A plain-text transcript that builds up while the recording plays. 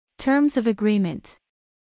Terms of Agreement.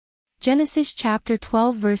 Genesis chapter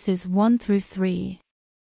 12 verses 1 through 3.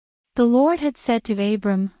 The Lord had said to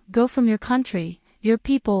Abram, "Go from your country, your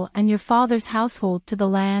people and your father's household to the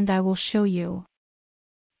land I will show you.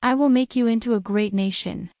 I will make you into a great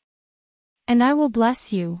nation. And I will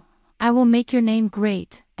bless you, I will make your name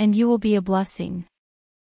great, and you will be a blessing.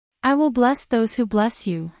 I will bless those who bless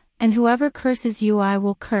you, and whoever curses you I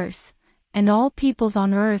will curse, and all peoples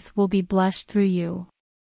on earth will be blessed through you."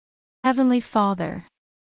 Heavenly Father,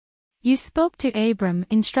 you spoke to Abram,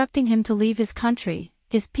 instructing him to leave his country,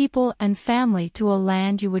 his people and family to a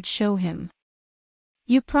land you would show him.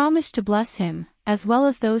 You promised to bless him, as well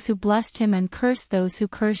as those who blessed him and curse those who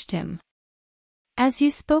cursed him. As you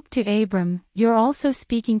spoke to Abram, you're also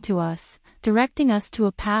speaking to us, directing us to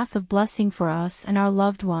a path of blessing for us and our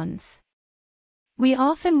loved ones. We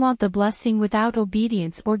often want the blessing without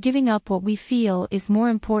obedience or giving up what we feel is more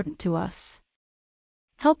important to us.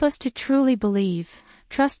 Help us to truly believe,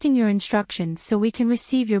 trusting your instructions so we can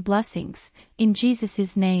receive your blessings. In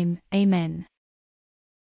Jesus' name, Amen.